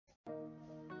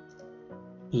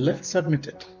Let's admit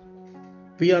it.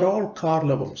 We are all car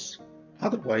lovers.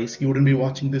 Otherwise, you wouldn't be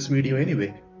watching this video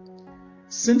anyway.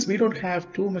 Since we don't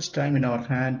have too much time in our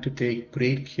hand to take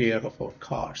great care of our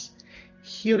cars,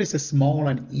 here is a small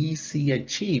and easy and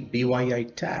cheap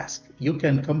DIY task you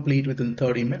can complete within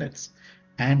 30 minutes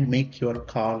and make your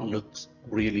car look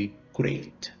really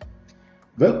great.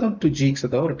 Welcome to Geeks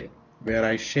Authority, where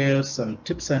I share some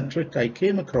tips and tricks I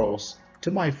came across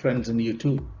to my friends on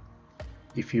YouTube.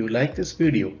 If you like this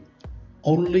video,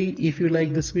 only if you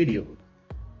like this video,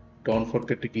 don't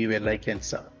forget to give a like and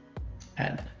sub.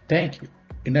 And thank you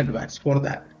in advance for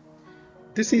that.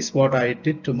 This is what I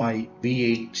did to my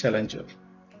V8 Challenger.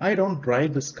 I don't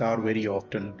drive this car very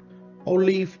often,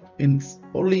 only a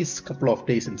couple of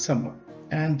days in summer.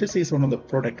 And this is one of the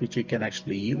products which you can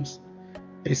actually use.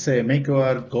 It's a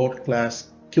Meguiar Gold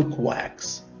Class Quik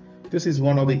Wax. This is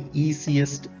one of the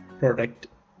easiest product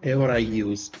ever I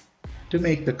used to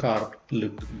make the car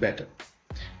look better.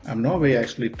 I'm no way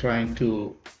actually trying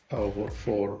to work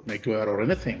for Meguiar or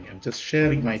anything. I'm just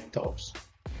sharing my thoughts.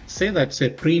 Say that a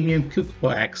premium Quik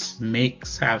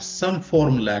Wax have some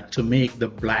formula to make the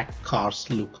black cars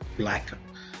look blacker.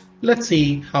 Let's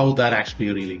see how that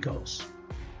actually really goes.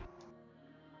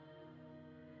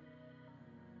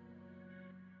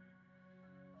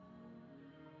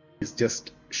 Is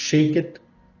just shake it,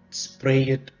 spray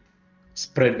it,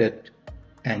 spread it,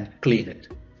 and clean it.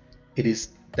 It is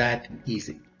that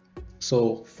easy.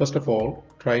 So first of all,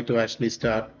 try to actually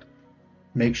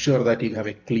make sure that you have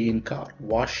a clean car.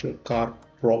 Wash your car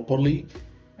properly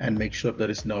and make sure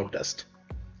there is no dust.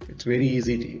 It's very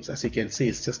easy to use. As you can see,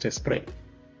 it's just a spray.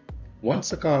 Once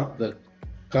the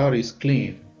car is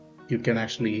clean, you can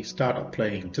actually start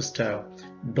applying. Just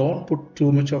don't put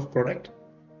too much of product.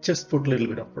 Just put a little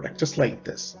bit of product, just like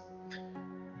this.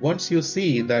 Once you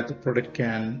see that the product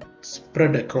can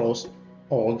spread across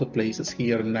all the places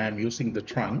here, and I'm using the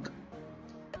trunk,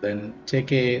 then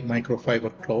take a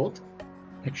microfiber cloth,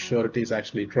 make sure it is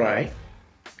actually dry,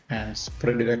 and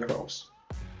spread it across.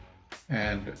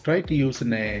 And try to use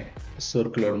in a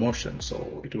circular motion,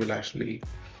 so it will actually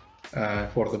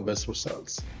for the best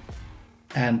results.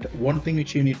 And one thing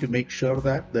which you need to make sure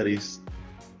that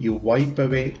you wipe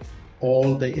away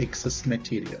all the excess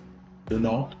material. Do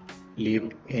not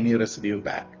leave any residue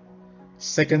back.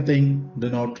 Second thing, do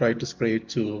not try to spray it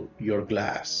to your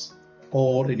glass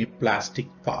or any plastic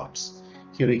parts.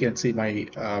 Here you can see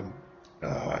I'm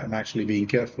actually being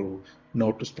careful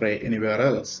not to spray anywhere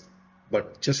else,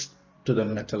 but just to the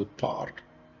metal part.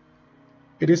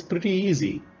 It is pretty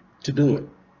easy to do it.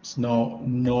 It's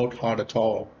not hard at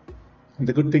all. And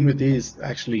the good thing with this,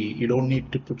 actually, you don't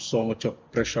need to put so much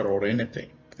of pressure or anything.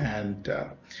 And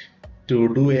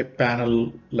to do a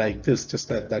panel like this, just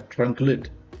that trunk lid,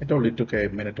 it only took a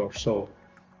minute or so.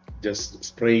 Just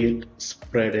spray it,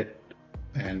 spread it,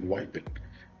 and wipe it.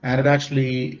 And it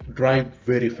actually dries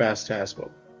very fast as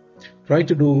well. Try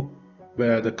to do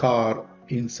the car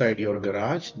inside your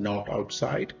garage, not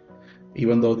outside.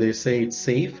 Even though they say it's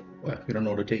safe, you don't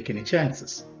know to take any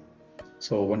chances.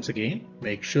 So once again,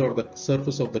 make sure the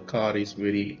surface of the car is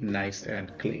very nice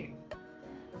and clean.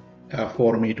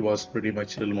 For me, it was pretty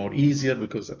much a little more easier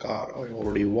because the car, I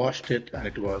already washed it and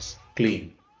it was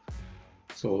clean.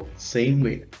 So same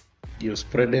way, you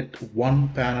spread it one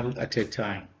panel at a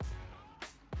time.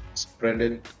 Spread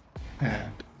it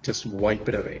and just wipe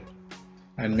it away.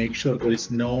 And make sure there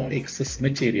is no excess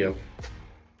material,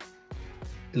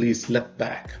 at least left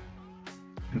back.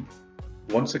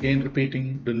 Once again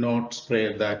repeating, do not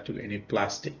spray that to any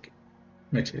plastic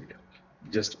material,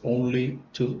 just only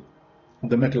to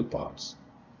the metal parts.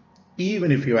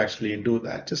 Even if you actually do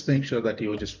that, just make sure that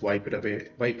you just wipe it away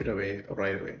right away.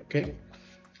 Okay,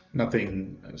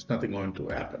 there's nothing going to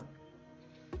happen.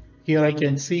 Here I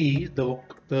can see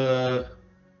the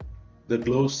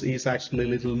gloss is actually a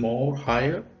little more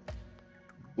higher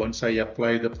once I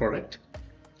apply the product.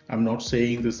 I'm not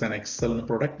saying this is an excellent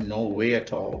product, no way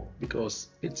at all, because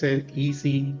it's an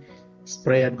easy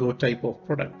spray and go type of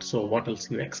product. So what else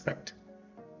do you expect?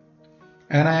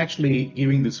 And I actually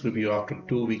giving this review after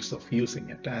 2 weeks of using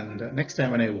it. And next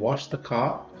time when I washed the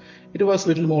car, it was a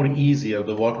little more easier.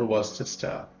 The water was just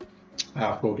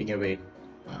floating away.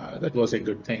 That was a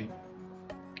good thing.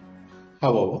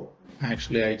 However,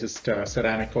 actually I just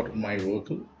ceramic coated my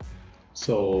vehicle.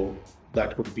 So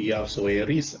that would be also a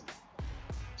reason.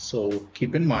 So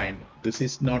keep in mind, this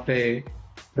is not a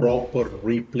proper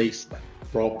replacement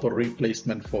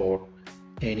for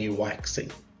any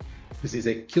waxing. This is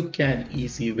a quick and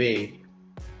easy way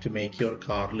to make your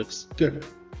car looks good.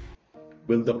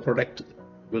 Will the product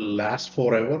last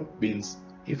forever? Means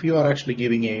if you are actually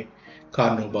giving a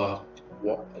Carnauba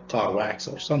car wax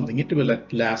or something, it will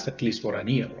last at least for an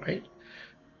year, right?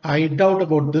 I doubt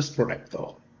about this product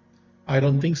though. I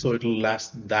don't think so it will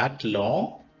last that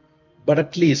long, but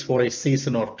at least for a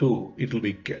season or two, it will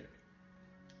be good.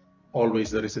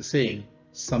 Always there is a saying,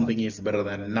 something is better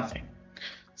than nothing.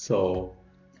 So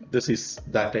this is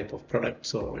that type of product.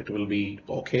 So it will be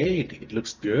okay. It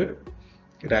looks good.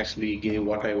 It actually gave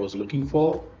what I was looking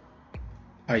for.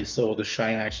 I saw the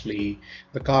shine actually,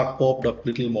 the car popped up a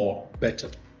little more better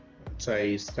once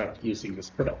I start using this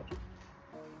product.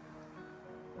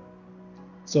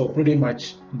 So pretty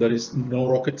much there is no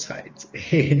rocket science.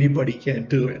 Anybody can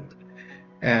do it.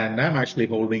 And I'm actually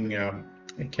holding a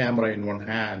camera in one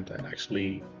hand and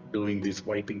actually doing this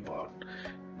wiping part.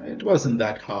 It wasn't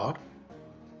that hard.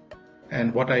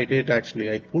 And what I did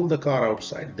actually, I pulled the car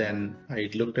outside, then I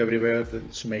looked everywhere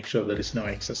to make sure there is no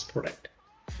excess product.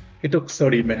 It took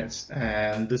 30 minutes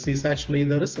and this is actually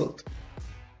the result.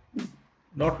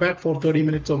 Not bad for 30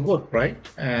 minutes of work, right?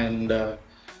 And the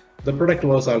product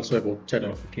was also about 10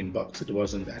 or 15 bucks. It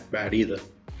wasn't that bad either.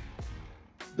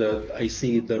 I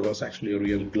see there was actually a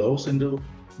real glows into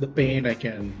the paint.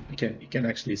 You can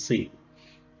actually see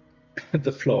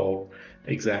the flow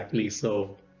exactly.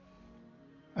 So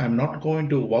I'm not going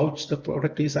to vouch the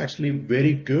product is actually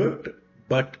very good,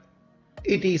 but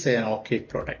it is an okay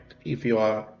product. If you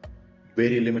are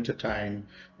very limited time,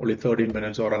 only 30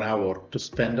 minutes or an hour to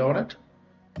spend on it,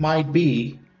 might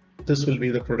be this will be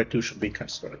the product you should be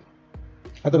considering.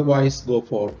 Otherwise, go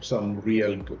for some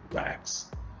real good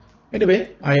wax.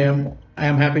 Anyway, I am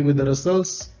happy with the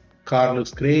results. Car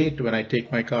looks great. When I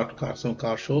take my car to some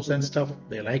car shows and stuff,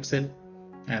 they likes it,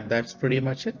 and that's pretty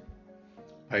much it.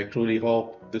 I truly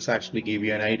hope this actually gave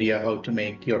you an idea how to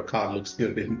make your car look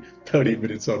good in 30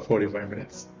 minutes or 45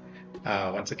 minutes.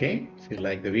 Once again, if you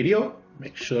like the video,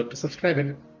 make sure to subscribe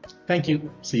it. Thank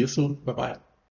you. See you soon. Bye-bye.